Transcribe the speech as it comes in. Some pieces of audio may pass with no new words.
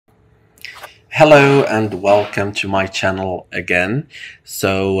Hello and welcome to my channel again.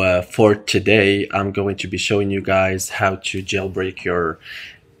 For today, I'm going to be showing you guys how to jailbreak your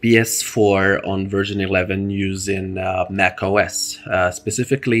PS4 on version 11 using macOS,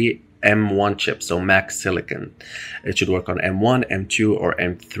 specifically M1 chip, so Mac Silicon. It should work on M1, M2, or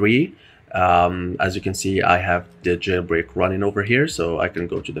M3. As you can see, I have the jailbreak running over here, so I can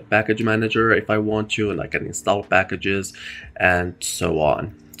go to the package manager if I want to, and I can install packages and so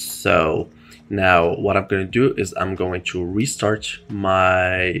on. So now what I'm going to do is I'm going to restart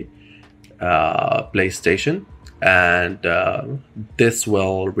my PlayStation, and this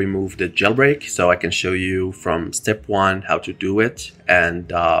will remove the jailbreak, so I can show you from step one how to do it.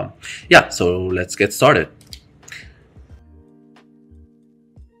 And yeah, so let's get started.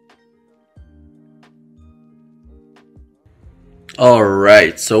 All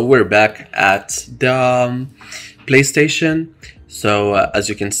right, so we're back at the PlayStation. So as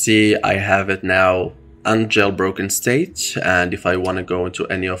you can see, I have it now unjailbroken state, and if I want to go into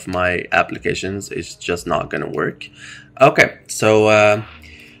any of my applications, it's just not going to work. Okay, so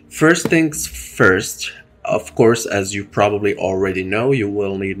first things first, of course, as you probably already know, you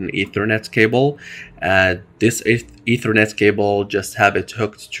will need an Ethernet cable. This Ethernet cable, just have it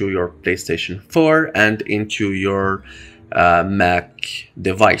hooked to your PlayStation 4 and into your Mac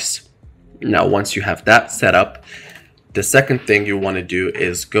device. Now, once you have that set up, the second thing you want to do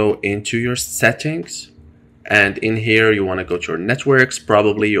is go into your settings, and in here you want to go to your networks.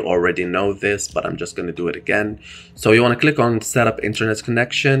 Probably you already know this, but I'm just going to do it again. So you want to click on setup internet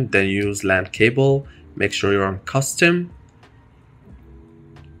connection, then use LAN cable, make sure you're on custom,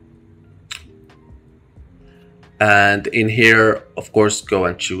 and in here of course go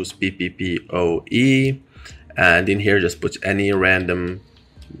and choose PPPoE, and in here just put any random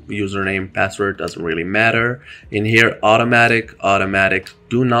username, password, doesn't really matter. In here automatic,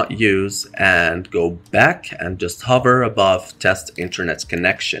 do not use, and go back and just hover above test internet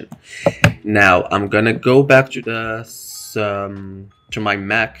connection. Now I'm gonna go back to the to my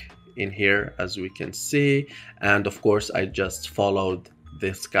Mac in here, as we can see, and of course I just followed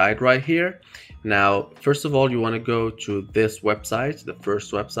this guide right here. Now first of all, you want to go to this website, the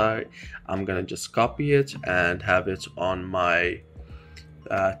first website. I'm gonna just copy it and have it on my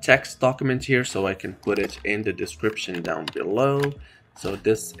text document here, so I can put it in the description down below. So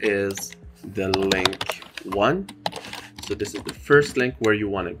this is the link 1. So this is the first link where you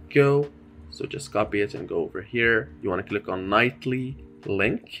want to go. So just copy it and go over here. You want to click on nightly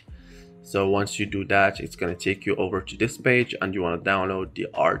link. So once you do that, it's going to take you over to this page, and you want to download the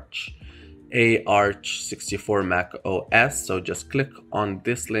Arch64 Mac OS. So just click on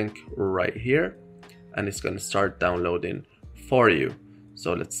this link right here, and it's going to start downloading for you.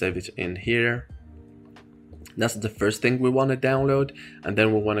 So let's save it in here. That's the first thing we want to download, and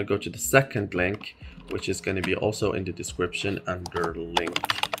then we want to go to the second link, which is going to be also in the description under link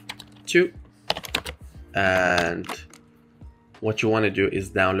 2. And what you want to do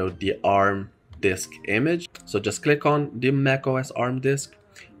is download the ARM disk image. So just click on the macOS ARM disk.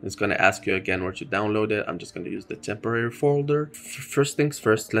 It's going to ask you again where to download it. I'm just going to use the temporary folder. First things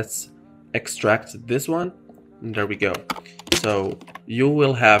first, let's extract this one. And there we go. So you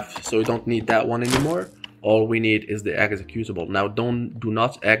will have, so you don't need that one anymore. All we need is the executable. Now do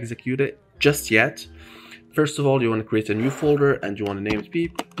not execute it just yet. First of all, you want to create a new folder, and you want to name it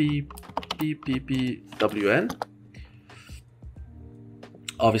PPPwn.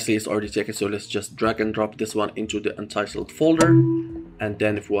 Obviously it's already taken, so let's just drag and drop this one into the untitled folder, and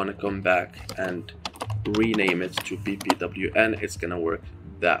then if we want to come back and rename it to PPWN, it's gonna work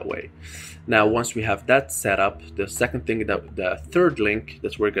that way. Now once we have that set up, the second thing, that the third link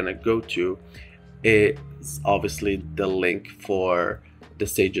that we're gonna go to is obviously the link for the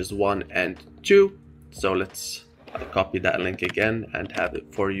stages 1 and 2. So let's copy that link again and have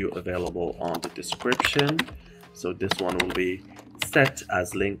it for you available on the description. So this one will be set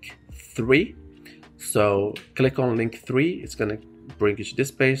as link 3. So click on link 3, it's gonna bring you to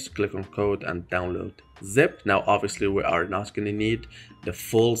this page. Click on code and download zip. Now obviously we are not going to need the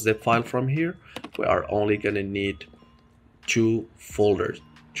full zip file from here. We are only going to need 2 folders,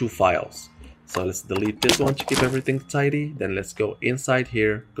 2 files. So let's delete this one to keep everything tidy. Then let's go inside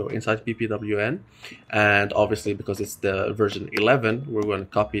here, go inside PPWN, and obviously because it's the version 11, we're going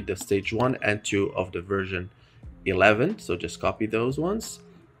to copy the stage 1 and 2 of the version 11. So just copy those ones,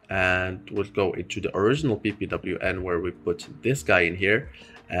 and we'll go into the original PPWN where we put this guy in here,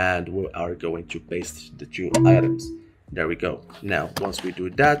 and we are going to paste the 2 items. There we go. Now once we do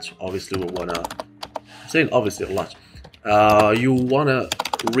that, obviously we want to, I'm saying obviously a lot, you want to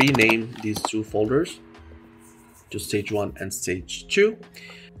rename these 2 folders to stage 1 and stage 2.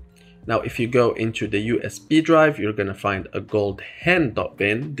 Now, if you go into the USB drive, you're going to find a gold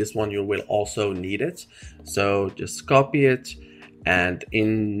hen.bin. This one you will also need it. So just copy it. And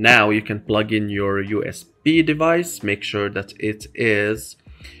now you can plug in your USB device. Make sure that it is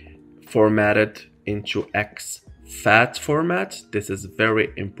formatted into exFAT format. This is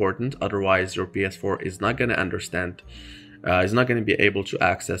very important. Otherwise, your PS4 is not going to understand, is not going to be able to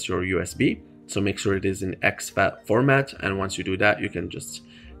access your USB. So make sure it is in exFAT format. And once you do that, you can just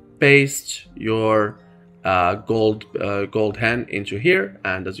paste your gold hen into here.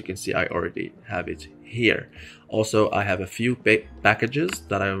 And as you can see, I already have it here. Also, I have a few packages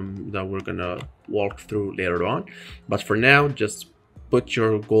that we're gonna walk through later on. But for now, just put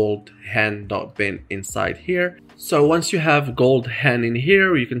your gold hen.bin inside here. So once you have gold hen in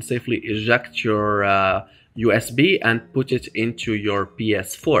here, you can safely eject your USB and put it into your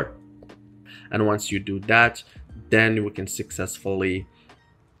PS4. And once you do that, then we can successfully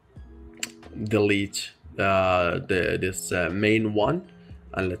delete this main one.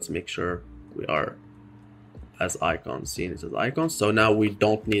 And let's make sure we are as icons, seeing it as icons. So now we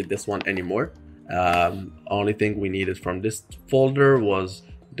don't need this one anymore. Only thing we needed from this folder was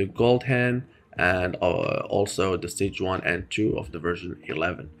the gold hen and also the stage 1 and 2 of the version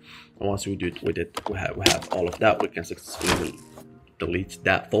 11. And once we have all of that, we can successfully delete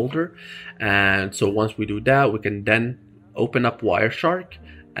that folder. And so once we do that, we can then open up Wireshark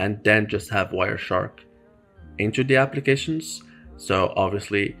and then just have Wireshark into the applications. So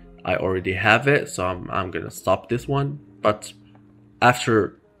obviously I already have it, so I'm gonna stop this one. But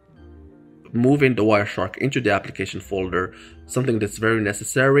after moving the Wireshark into the application folder, something that's very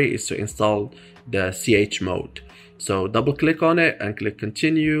necessary is to install the ch mode. So double click on it and click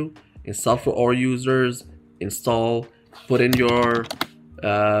continue, install for all users, install, put in your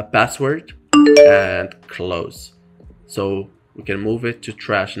password and close. So we can move it to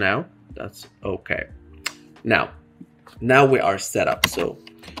trash now. That's okay. Now we are set up. So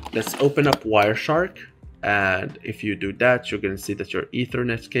let's open up Wireshark. And if you do that, you're going to see that your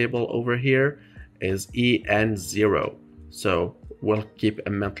Ethernet cable over here is EN0. So we'll keep a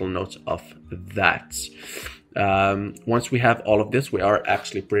mental note of that. Once we have all of this, we are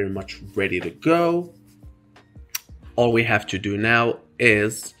actually pretty much ready to go. All we have to do now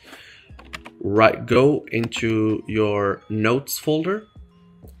is go into your notes folder.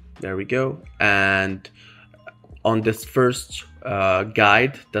 There we go. And on this first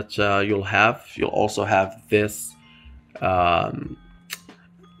guide that you'll also have this. I'll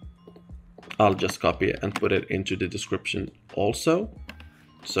just copy it and put it into the description also.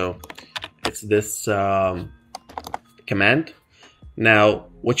 So it's this command. Now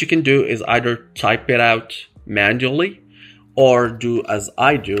what you can do is either type it out manually or do as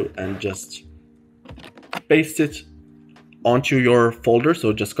I do and just paste it onto your folder.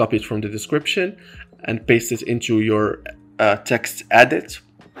 So just copy it from the description and paste it into your text edit.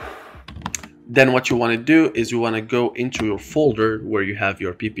 Then what you want to do is you want to go into your folder where you have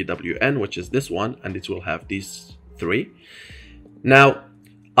your ppwn, which is this one, and it will have these three. Now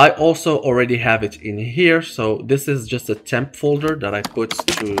I also already have it in here, so this is just a temp folder that I put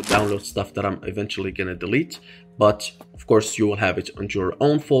to download stuff that I'm eventually gonna delete. But of course you will have it on your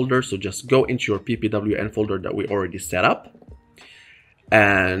own folder, so just go into your ppwn folder that we already set up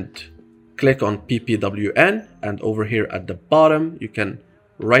and click on ppwn, and over here at the bottom you can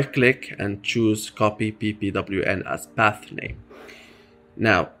right click and choose copy ppwn as path name.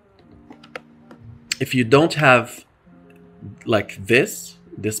 Now if you don't have like this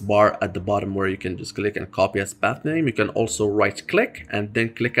bar at the bottom where you can just click and copy as path name, you can also right click and then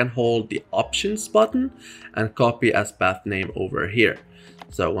click and hold the options button and copy as path name over here.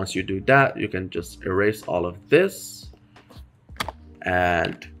 So once you do that, you can just erase all of this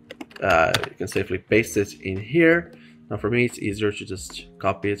and you can safely paste it in here. Now for me it's easier to just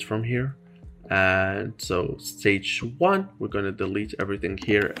copy it from here. And so stage 1, we're going to delete everything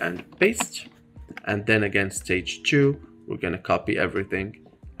here and paste. And then again stage 2, we're going to copy everything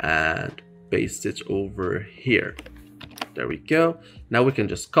and paste it over here. There we go. Now we can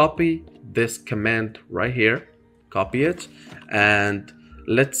just copy this command right here, copy it, and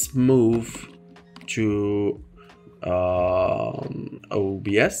let's move to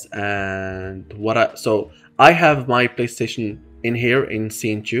OBS. And so I have my PlayStation in here in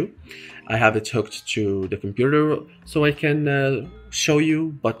scene 2. I have it hooked to the computer so I can show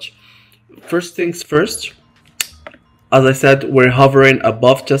you. But first things first, as I said, we're hovering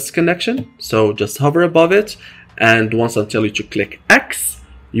above test connection. So just hover above it, and once I tell you to click X,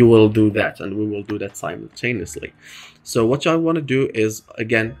 you will do that, and we will do that simultaneously. So what I want to do is,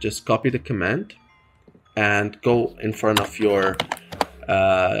 again, just copy the command and go in front of your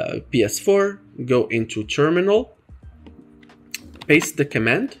PS4, go into terminal, paste the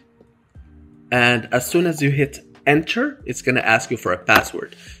command, and as soon as you hit enter, it's going to ask you for a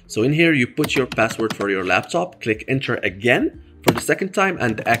password. So in here, you put your password for your laptop, click enter again for the second time,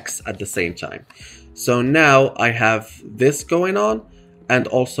 and X at the same time. So now I have this going on, and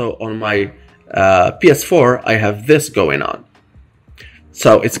also on my PS4, I have this going on.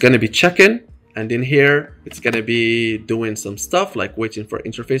 So it's going to be checking, and in here, it's going to be doing some stuff like waiting for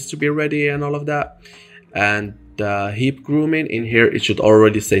interface to be ready and all of that. And heap grooming in here, it should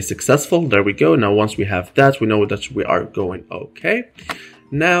already say successful. There we go. Now once we have that, we know that we are going okay.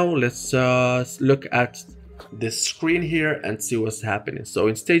 Now let's look at this screen here and see what's happening. So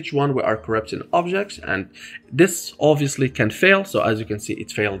in stage 1, we are corrupting objects, and this obviously can fail. So as you can see, it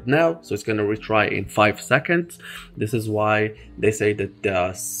failed now, so it's going to retry in 5 seconds. This is why they say that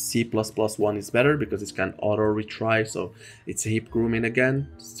the C++ one is better, because it can auto retry. So it's heap grooming again,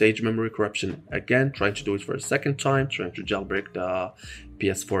 stage memory corruption again, trying to do it for a second time, trying to jailbreak the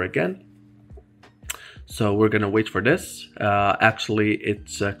PS4 again. So we're gonna wait for this. Actually, it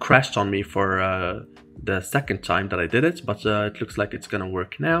crashed on me for the second time that I did it, but it looks like it's gonna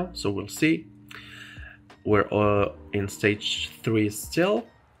work now, so we'll see. We're in stage 3 still,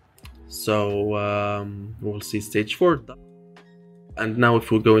 so we'll see stage 4. And now if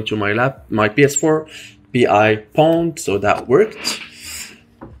we go into my PS4, PI pwned, so that worked.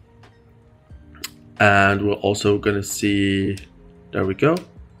 And we're also gonna see, there we go.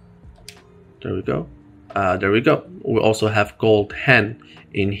 There we go. We also have gold hen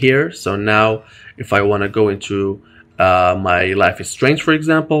in here. So now if I want to go into my Life is Strange, for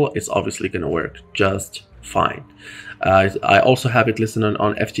example, it's obviously going to work just fine. I also have it listed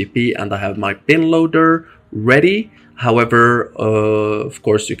on FTP, and I have my bin loader ready. However, of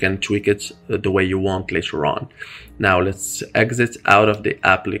course, you can tweak it the way you want later on. Now let's exit out of the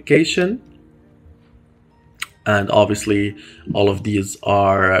application. And obviously all of these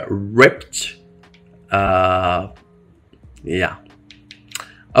are ripped. Yeah.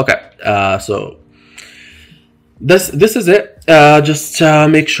 Okay. So this is it. Just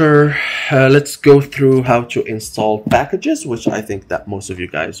make sure. Let's go through how to install packages, which I think that most of you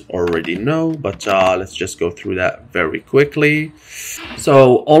guys already know. But let's just go through that very quickly.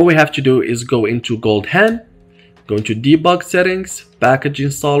 So all we have to do is go into Gold Hen, go into debug settings, package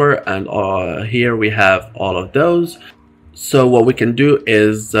installer, and here we have all of those. So what we can do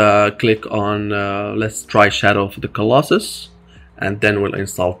is click on, let's try Shadow of the Colossus, and then we'll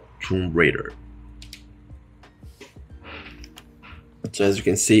install Tomb Raider. So as you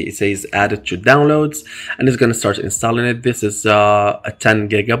can see, it says added to downloads, and it's going to start installing it. This is a 10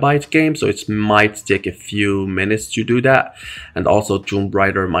 gigabyte game, so it might take a few minutes to do that. And also Tomb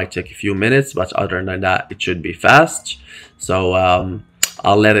Raider might take a few minutes, but other than that, it should be fast. So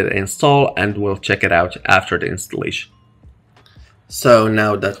I'll let it install, and we'll check it out after the installation. So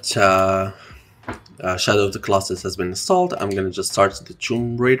now that Shadow of the Colossus has been installed, I'm going to just start the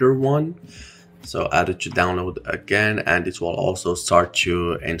Tomb Raider one. So add it to download again, and it will also start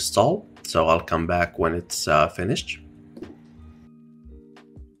to install. So I'll come back when it's finished.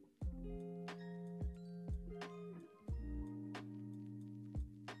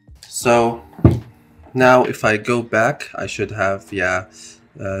 So now if I go back, I should have,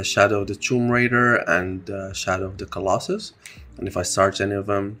 Shadow of the Tomb Raider and Shadow of the Colossus. And if I start any of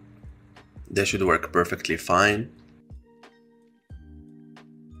them, they should work perfectly fine.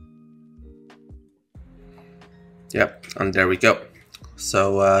 Yep, and there we go.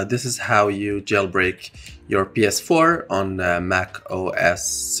 So this is how you jailbreak your PS4 on macOS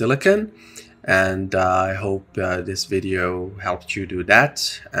Silicon. And I hope this video helped you do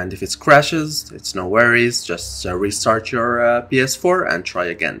that. And if it crashes, it's no worries. Just restart your PS4 and try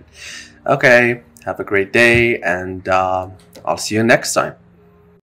again. Okay, have a great day, and I'll see you next time.